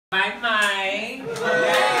Mike.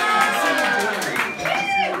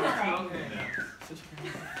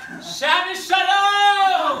 Shabbat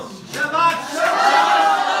Shalom! Shabbat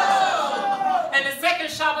Shalom! And the second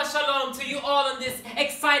Shabbat Shalom to you all on this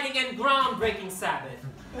exciting and groundbreaking Sabbath.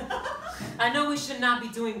 I know we should not be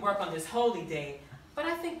doing work on this holy day, but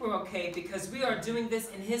I think we're okay because we are doing this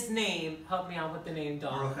in His name. Help me out with the name,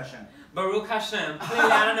 Don. Baruch Hashem. Baruch Hashem.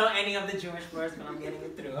 Clearly, I don't know any of the Jewish words, but I'm getting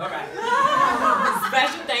it through. All right.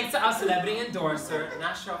 Special thanks to our celebrity endorser.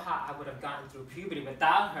 Not sure how I would have gotten through puberty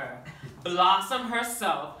without her. Blossom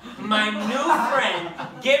herself, my new friend.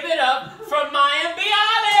 Give it up for Maya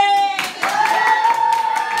Bialik!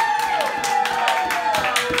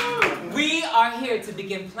 We are here to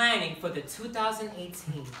begin planning for the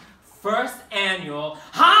 2018 first annual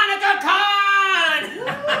Chanukah-Con! Yes!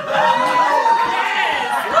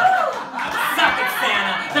 Suck it,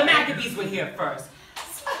 Santa. The Maccabees were here first.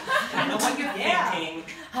 I know what you're thinking.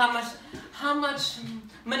 How much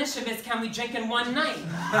Manishevitz can we drink in one night? Isn't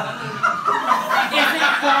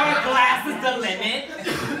 4 glasses the limit?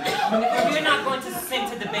 We're not going to sink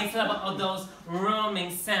to the base level of those roaming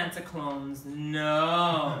Santa clones.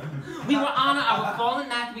 No. We will honor our fallen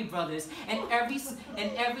Maccabee brothers and every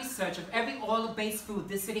search of every oil-based food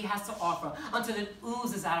this city has to offer until it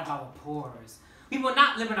oozes out of our pores. We will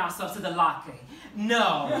not limit ourselves to the latte.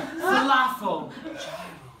 No. Falafel,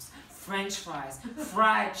 gyros, French fries,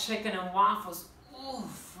 fried chicken and waffles. Ooh,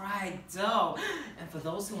 fried dough. And for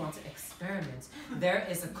those who want to experiment, there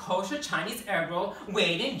is a kosher Chinese egg roll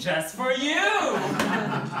waiting just for you.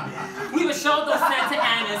 We will show those Santa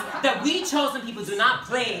Anas that we chosen people do not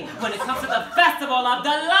play when it comes to the Festival of the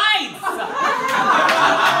Lights.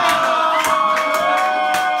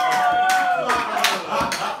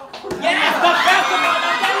 Yes, the Festival of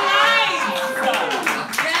the Lights.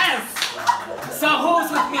 Yes. So who's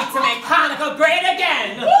with me to make Hanukkah great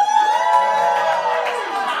again?